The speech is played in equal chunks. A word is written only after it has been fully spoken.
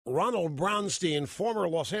Ronald Brownstein, former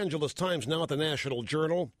Los Angeles Times, now at the National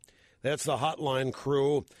Journal. That's the Hotline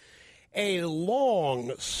crew. A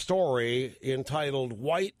long story entitled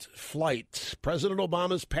White Flight. President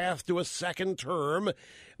Obama's path to a second term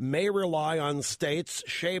may rely on states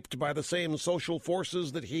shaped by the same social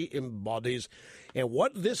forces that he embodies. And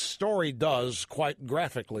what this story does, quite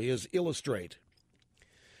graphically, is illustrate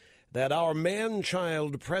that our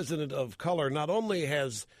man-child president of color not only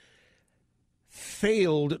has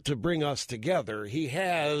failed to bring us together, he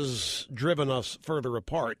has driven us further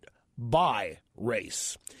apart by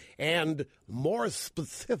race. And more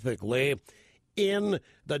specifically, in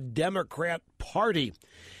the Democrat Party.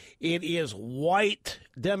 It is white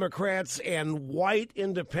Democrats and white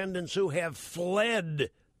independents who have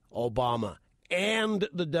fled Obama and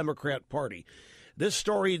the Democrat Party. This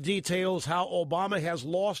story details how Obama has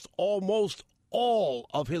lost almost all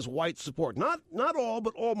of his white support. Not all,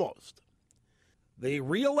 but almost. The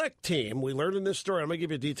re-elect team, we learned in this story, I'm going to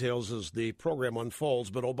give you details as the program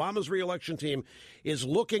unfolds, but Obama's re-election team is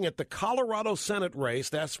looking at the Colorado Senate race.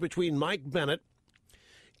 That's between Mike Bennett,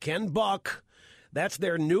 Ken Buck. That's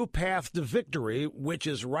their new path to victory, which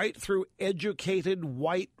is right through educated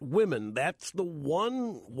white women. That's the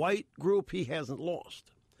one white group he hasn't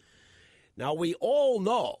lost. Now, we all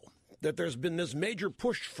know that there's been this major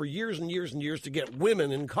push for years and years and years to get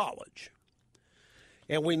women in college.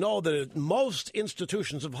 And we know that at most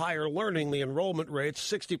institutions of higher learning, the enrollment rate's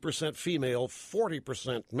 60% female,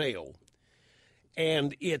 40% male.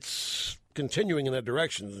 And it's continuing in that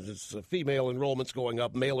direction. It's female enrollment's going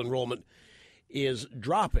up, male enrollment is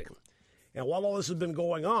dropping. And while all this has been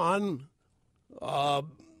going on,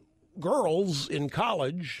 girls in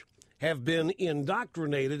college have been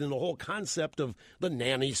indoctrinated in the whole concept of the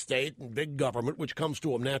nanny state and big government, which comes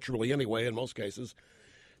to them naturally anyway in most cases.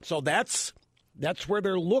 So that's where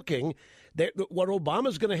they're looking. What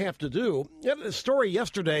Obama's going to have to do. You had a story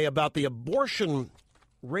yesterday about the abortion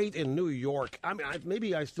rate in New York. I mean,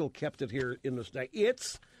 maybe I still kept it here in the state.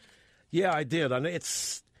 I did.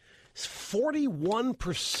 It's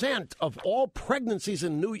 41% of all pregnancies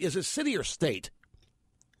in is it city or state?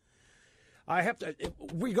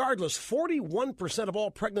 Regardless, 41% of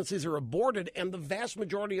all pregnancies are aborted, and the vast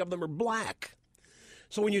majority of them are black.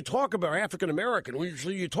 So when you talk about African American,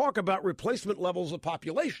 you talk about replacement levels of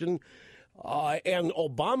population, and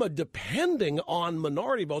Obama depending on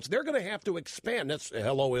minority votes, they're going to have to expand. That's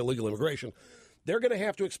hello, illegal immigration. They're going to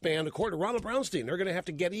have to expand, according to Ronald Brownstein. They're going to have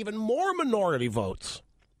to get even more minority votes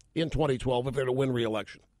in 2012 if they're to win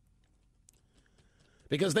re-election.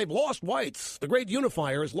 Because they've lost whites. The great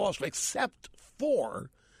unifier is lost except for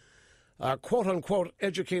quote-unquote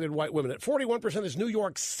educated white women. At 41% is New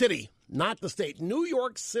York City, not the state. New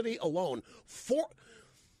York City alone.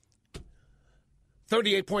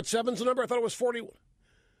 38.7 is the number? I thought it was 40.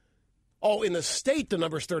 Oh, in the state, the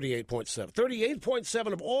number is 38.7.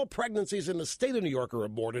 38.7 of all pregnancies in the state of New York are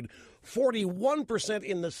aborted. 41%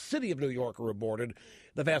 in the city of New York are aborted.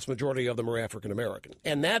 The vast majority of them are African American.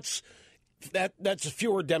 And that's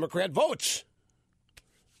fewer Democrat votes,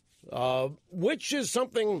 which is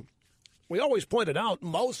something we always pointed out.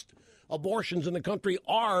 Most abortions in the country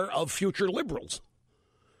are of future liberals.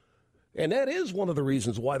 And that is one of the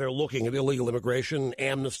reasons why they're looking at illegal immigration,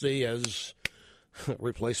 amnesty as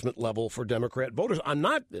replacement level for Democrat voters.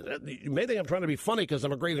 You may think I'm trying to be funny because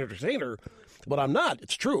I'm a great entertainer, but I'm not.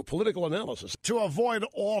 It's true. Political analysis. To avoid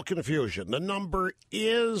all confusion, the number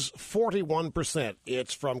is 41%.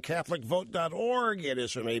 It's from CatholicVote.org. It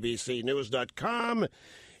is from ABCNews.com.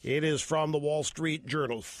 It is from the Wall Street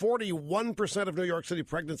Journal. 41% of New York City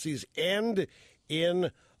pregnancies end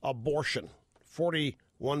in abortion.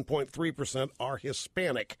 41.3% are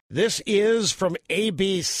Hispanic. This is from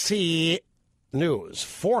ABC News.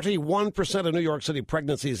 41% of New York City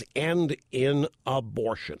pregnancies end in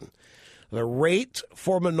abortion. The rate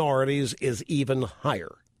for minorities is even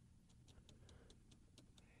higher.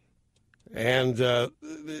 And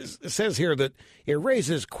it says here that it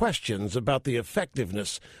raises questions about the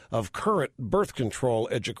effectiveness of current birth control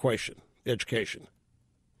education.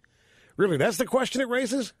 Really, that's the question it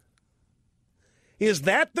raises? Is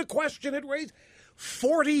that the question it raises?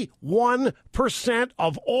 41%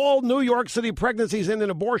 of all New York City pregnancies end in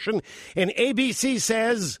abortion, and ABC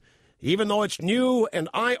says, even though it's new and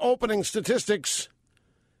eye-opening statistics,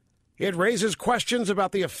 it raises questions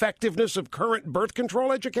about the effectiveness of current birth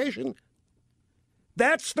control education.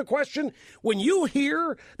 That's the question. When you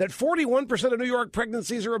hear that 41% of New York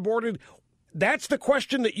pregnancies are aborted, that's the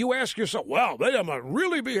question that you ask yourself, well, they might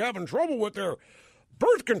really be having trouble with their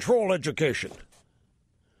birth control education.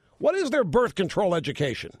 What is their birth control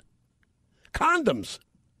education? Condoms.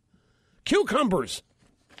 Cucumbers.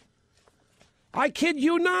 I kid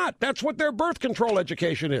you not. That's what their birth control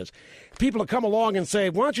education is. People will come along and say,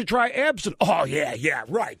 why don't you try abstinence? Oh, yeah,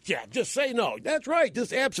 right. Yeah, just say no. That's right.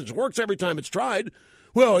 This abstinence works every time it's tried.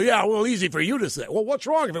 Well, yeah, easy for you to say. Well, what's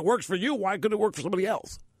wrong? If it works for you, why couldn't it work for somebody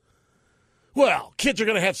else? Well, kids are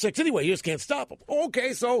going to have sex anyway. You just can't stop them.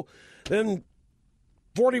 Okay, so then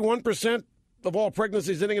 41% of all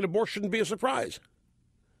pregnancies ending in abortion shouldn't be a surprise.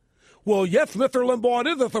 Well, yes, Mr. Limbaugh, it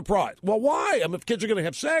is a surprise. Well, why? I mean, if kids are going to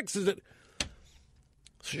have sex, is it...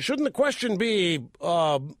 Shouldn't the question be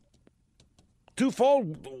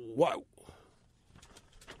twofold? Why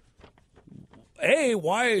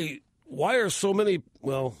are so many...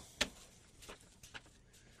 Well,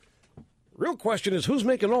 real question is who's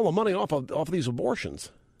making all the money off these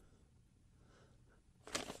abortions?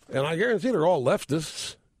 And I guarantee they're all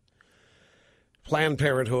leftists. Planned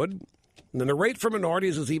Parenthood. And then the rate for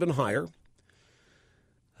minorities is even higher.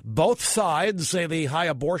 Both sides say the high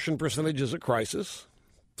abortion percentage is a crisis.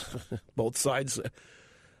 Both sides.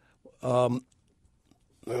 There are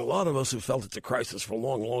a lot of us who felt it's a crisis for a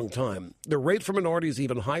long, long time. The rate for minorities is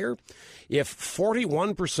even higher. If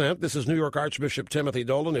 41%, this is New York Archbishop Timothy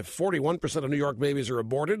Dolan, if 41% of New York babies are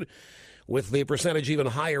aborted, with the percentage even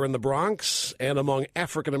higher in the Bronx and among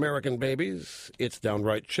African-American babies, it's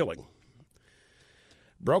downright chilling.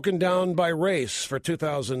 Broken down by race for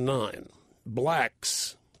 2009,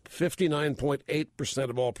 blacks, 59.8%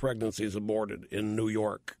 of all pregnancies aborted in New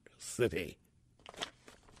York City.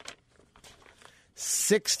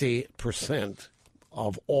 60%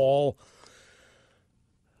 of all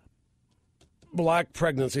black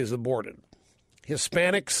pregnancies aborted.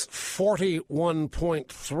 Hispanics,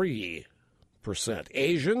 41.3%.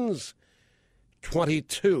 Asians,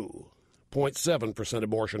 22.7%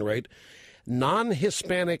 abortion rate.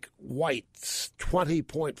 Non-Hispanic whites,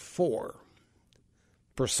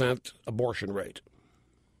 20.4% abortion rate.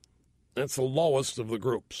 That's the lowest of the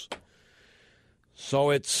groups. So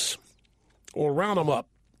it's, we'll round them up,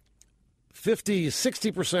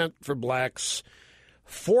 60% for blacks,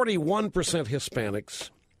 41% Hispanics,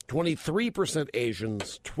 23%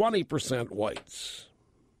 Asians, 20% whites.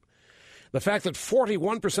 The fact that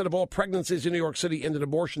 41% of all pregnancies in New York City end in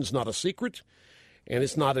abortion is not a secret, and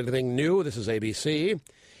it's not anything new. This is ABC.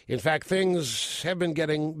 In fact, things have been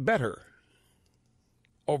getting better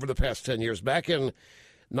over the past 10 years. Back in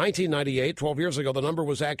 1998, 12 years ago, the number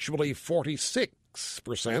was actually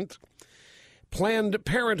 46%. Planned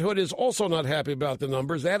Parenthood is also not happy about the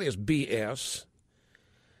numbers. That is BS.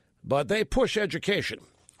 But they push education.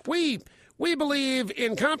 We believe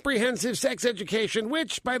in comprehensive sex education,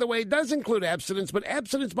 which, by the way, does include abstinence, but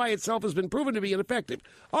abstinence by itself has been proven to be ineffective.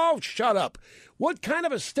 Oh, shut up. What kind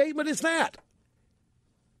of a statement is that?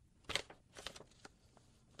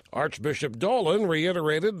 Archbishop Dolan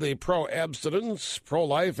reiterated the pro-abstinence,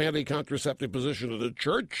 pro-life, anti-contraceptive position of the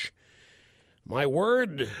church. My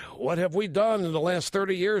word, what have we done in the last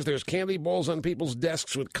 30 years? There's candy balls on people's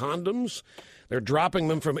desks with condoms. They're dropping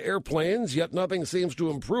them from airplanes, yet nothing seems to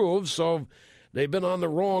improve, so they've been on the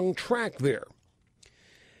wrong track there.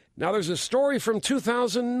 Now, there's a story from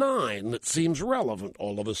 2009 that seems relevant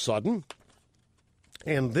all of a sudden,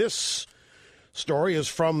 and this story is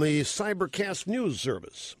from the Cybercast News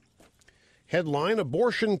Service. Headline,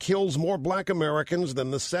 abortion kills more black Americans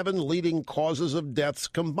than the 7 leading causes of deaths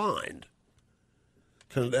combined.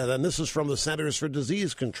 And this is from the Centers for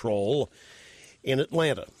Disease Control in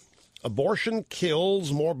Atlanta. Abortion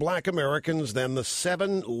kills more black Americans than the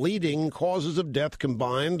 7 leading causes of death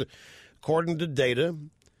combined, according to data.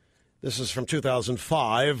 This is from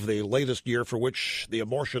 2005, the latest year for which the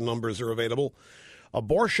abortion numbers are available.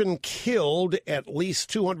 Abortion killed at least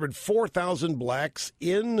 204,000 blacks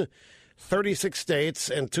in 36 states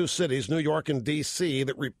and 2 cities, New York and D.C.,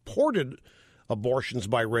 that reported abortions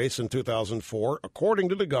by race in 2004, according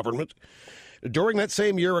to the government. During that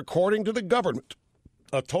same year, according to the government,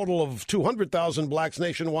 a total of 200,000 blacks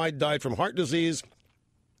nationwide died from heart disease,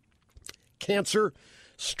 cancer,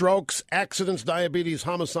 strokes, accidents, diabetes,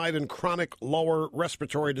 homicide, and chronic lower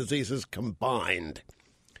respiratory diseases combined.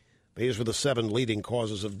 These were the 7 leading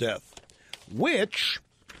causes of death, which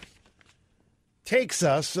takes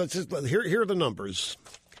us, here are the numbers.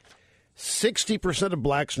 60% of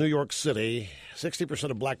blacks, New York City,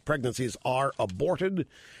 60% of black pregnancies are aborted,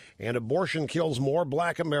 and abortion kills more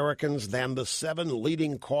black Americans than the 7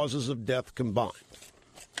 leading causes of death combined.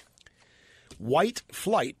 White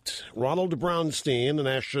flight, Ronald Brownstein, the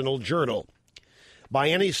National Journal. By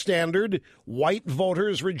any standard, white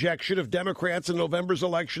voters' rejection of Democrats in November's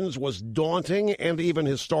elections was daunting and even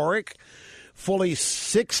historic. Fully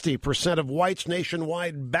 60% of whites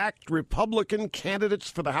nationwide backed Republican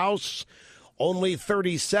candidates for the House, Only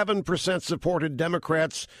 37% supported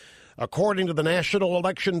Democrats, according to the national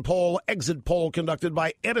election poll, exit poll conducted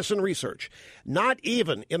by Edison Research. Not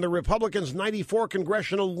even in the Republicans' 94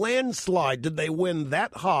 congressional landslide did they win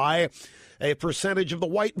that high a percentage of the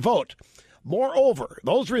white vote. Moreover,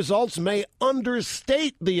 those results may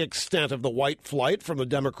understate the extent of the white flight from the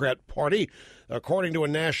Democrat Party, according to a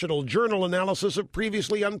National Journal analysis of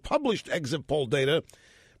previously unpublished exit poll data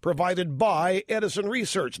provided by Edison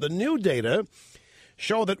Research. The new data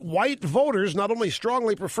show that white voters not only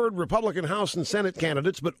strongly preferred Republican House and Senate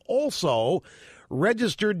candidates, but also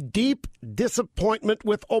registered deep disappointment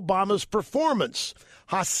with Obama's performance,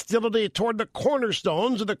 hostility toward the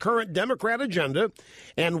cornerstones of the current Democrat agenda,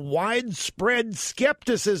 and widespread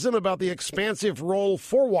skepticism about the expansive role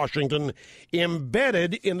for Washington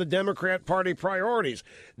embedded in the Democrat Party priorities.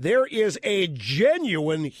 There is a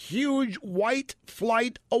genuine, huge white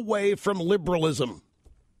flight away from liberalism,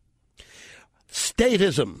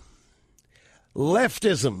 statism,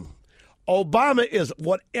 leftism. Obama is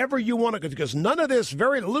whatever you want to, because none of this,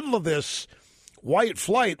 very little of this white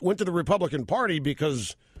flight went to the Republican Party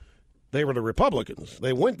because they were the Republicans.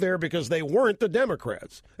 They went there because they weren't the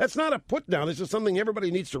Democrats. That's not a put down. This is something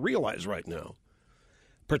everybody needs to realize right now,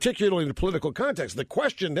 particularly in the political context. The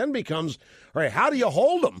question then becomes, all right, how do you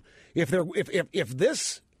hold them? If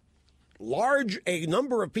this large a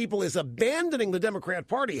number of people is abandoning the Democrat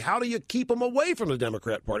Party, how do you keep them away from the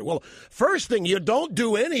Democrat Party? Well, first thing, you don't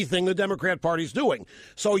do anything the Democrat Party's doing.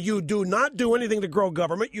 So you do not do anything to grow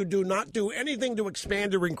government. You do not do anything to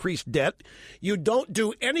expand or increase debt. You don't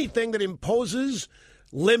do anything that imposes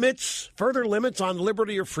limits, further limits on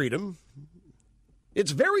liberty or freedom.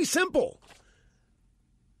 It's very simple.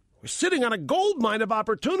 We're sitting on a gold mine of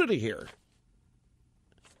opportunity here.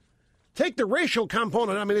 Take the racial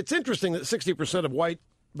component. I mean, it's interesting that 60% of white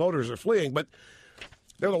voters are fleeing, but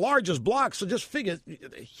they're the largest bloc, so just figure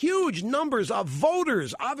huge numbers of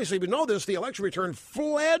voters. Obviously, we know this, the election return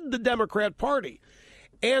fled the Democrat Party.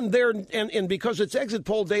 And because it's exit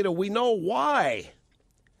poll data, we know why.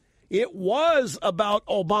 It was about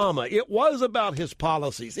Obama. It was about his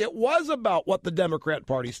policies. It was about what the Democrat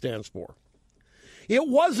Party stands for. It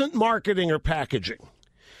wasn't marketing or packaging.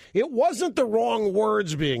 It wasn't the wrong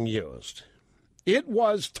words being used. It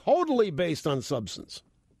was totally based on substance.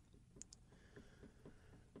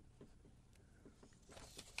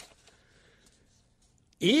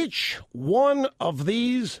 Each one of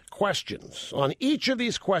these questions, on each of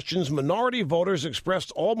these questions, minority voters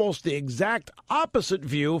expressed almost the exact opposite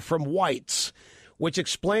view from whites, which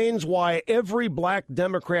explains why every black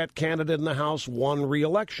Democrat candidate in the House won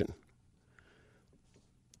re-election.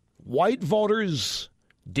 White voters,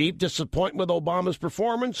 deep disappointment with Obama's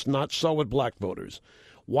performance, not so with black voters.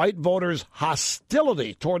 White voters'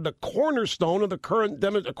 hostility toward the cornerstone of the current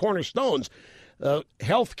cornerstones,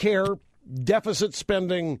 health care, deficit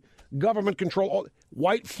spending, government control,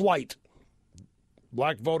 white flight.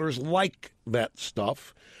 Black voters like that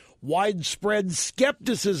stuff. Widespread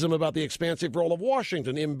skepticism about the expansive role of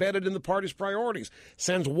Washington embedded in the party's priorities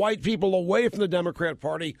sends white people away from the Democrat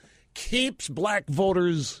Party, keeps black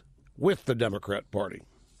voters with the Democrat Party.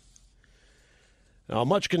 Now,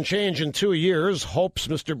 much can change in 2 years, hopes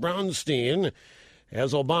Mr. Brownstein,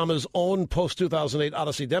 as Obama's own post-2008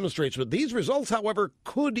 odyssey demonstrates. But these results, however,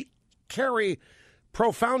 could carry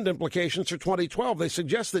profound implications for 2012. They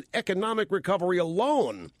suggest that economic recovery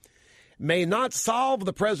alone may not solve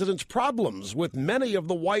the president's problems with many of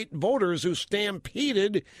the white voters who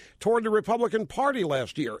stampeded toward the Republican Party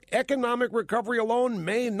last year. Economic recovery alone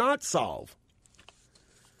may not solve.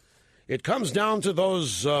 It comes down to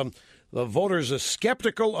those the voters are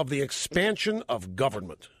skeptical of the expansion of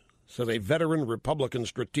government, said a veteran Republican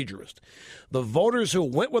strategist. The voters who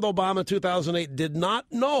went with Obama in 2008 did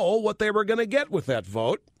not know what they were going to get with that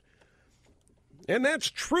vote. And that's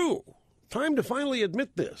true. Time to finally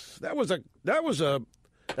admit this. That was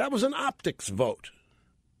an optics vote.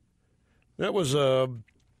 It was a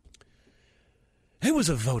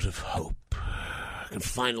vote of hope. I can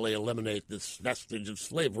finally eliminate this vestige of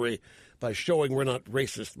slavery by showing we're not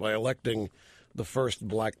racist by electing the first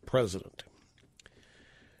black president.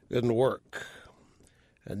 Didn't work.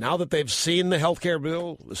 And now that they've seen the health care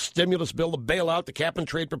bill, the stimulus bill, the bailout, the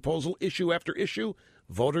cap-and-trade proposal, issue after issue,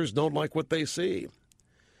 voters don't like what they see.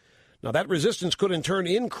 Now, that resistance could in turn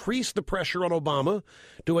increase the pressure on Obama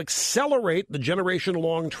to accelerate the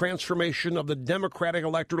generation-long transformation of the Democratic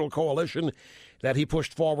electoral coalition that he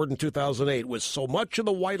pushed forward in 2008, with so much of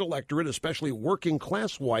the white electorate, especially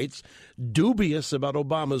working-class whites, dubious about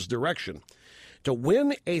Obama's direction. To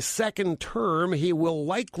win a second term, he will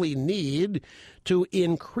likely need to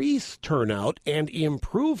increase turnout and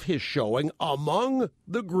improve his showing among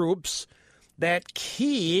the groups that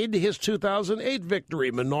keyed his 2008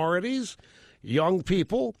 victory: minorities, young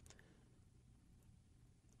people,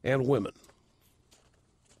 and women.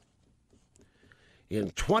 In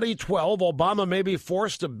 2012, Obama may be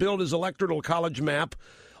forced to build his electoral college map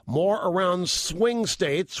more around swing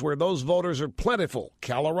states where those voters are plentiful.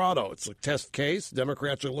 Colorado, it's a test case.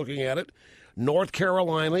 Democrats are looking at it. North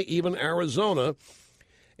Carolina, even Arizona.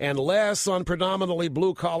 And less on predominantly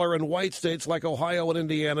blue-collar and white states like Ohio and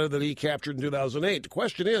Indiana that he captured in 2008. The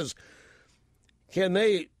question is, can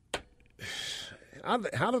they, how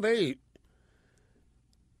are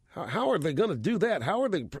they going to do that? How are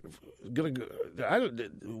they going to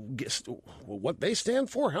guess what they stand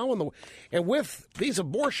for? How in the, and with these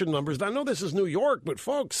abortion numbers, I know this is New York, but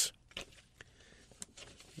folks,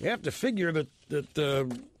 you have to figure that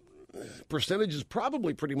the percentage is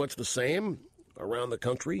probably pretty much the same around the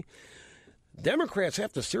country. Democrats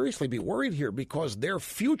have to seriously be worried here because their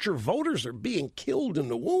future voters are being killed in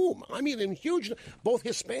the womb. I mean, in huge, both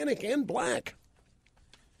Hispanic and black.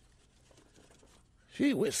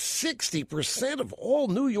 Gee, with 60% of all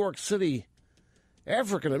New York City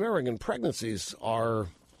African-American pregnancies are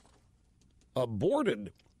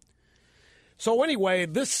aborted. So anyway,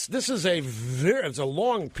 this is it's a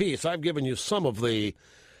long piece. I've given you some of the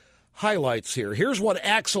highlights here. Here's what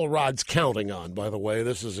Axelrod's counting on, by the way.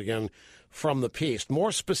 This is, again, from the piece.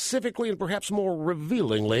 More specifically and perhaps more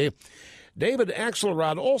revealingly, David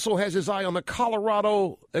Axelrod also has his eye on the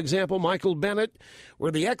Colorado example, Michael Bennet,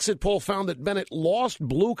 where the exit poll found that Bennet lost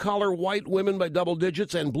blue-collar white women by double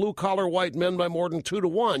digits and blue-collar white men by more than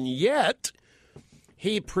 2-1. Yet,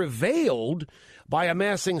 he prevailed by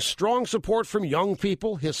amassing strong support from young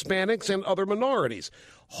people, Hispanics, and other minorities,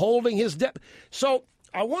 holding his depth. So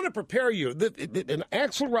I want to prepare you. And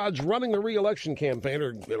Axelrod's running the re-election campaign,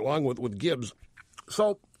 along with Gibbs.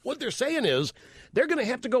 So what they're saying is they're going to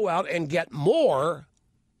have to go out and get more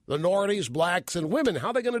minorities, blacks, and women. How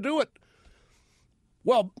are they going to do it?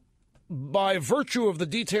 Well, by virtue of the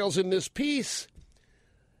details in this piece,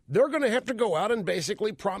 they're going to have to go out and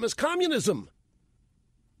basically promise communism.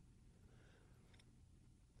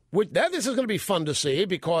 This is going to be fun to see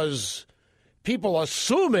because people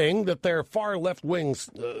assuming that they're far left-wing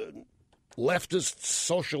leftist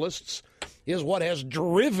socialists is what has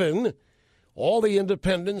driven all the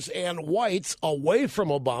independents and whites away from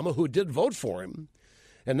Obama who did vote for him.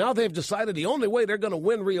 And now they've decided the only way they're going to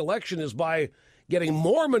win re-election is by getting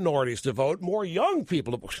more minorities to vote, more young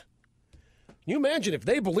people to vote. Can you imagine if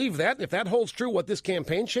they believe that, if that holds true, what this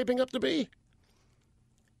campaign's shaping up to be?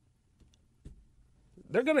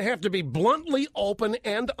 They're going to have to be bluntly open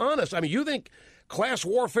and honest. I mean, you think class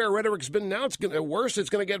warfare rhetoric's been now, it's going to get worse, it's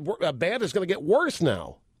going to get bad, it's going to get worse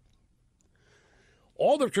now.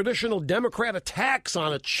 All the traditional Democrat attacks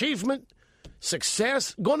on achievement,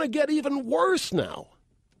 success, going to get even worse now.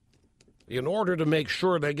 In order to make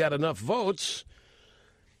sure they get enough votes,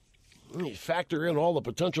 you factor in all the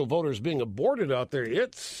potential voters being aborted out there,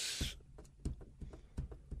 it's,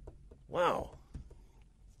 wow.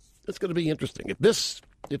 It's going to be interesting. If this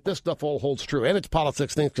stuff all holds true, and it's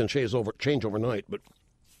politics, things can change overnight, but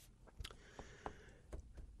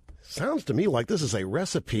sounds to me like this is a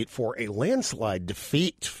recipe for a landslide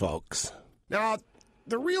defeat, folks. Now,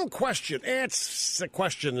 the real question, it's a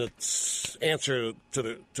question that's answer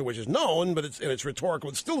to which is known, but it's rhetorical.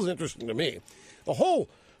 It still is interesting to me. The whole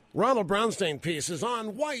Ronald Brownstein piece is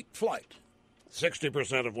on white flight.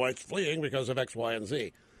 60% of whites fleeing because of X, Y, and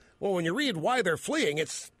Z. Well, when you read why they're fleeing,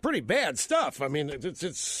 it's pretty bad stuff. I mean,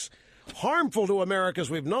 it's harmful to America as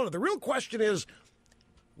we've known it. The real question is,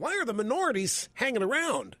 why are the minorities hanging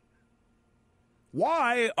around?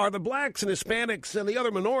 Why are the blacks and Hispanics and the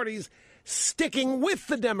other minorities sticking with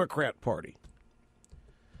the Democrat Party?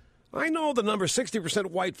 I know the number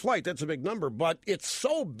 60% white flight, that's a big number, but it's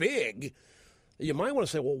so big, you might want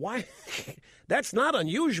to say, well, why? That's not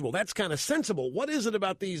unusual. That's kind of sensible. What is it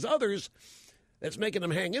about these others that's making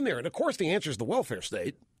them hang in there? And, of course, the answer is the welfare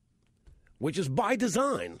state, which is by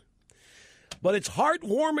design. But it's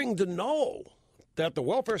heartwarming to know that the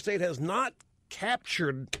welfare state has not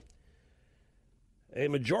captured a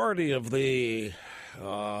majority of the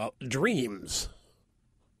dreams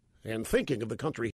and thinking of the country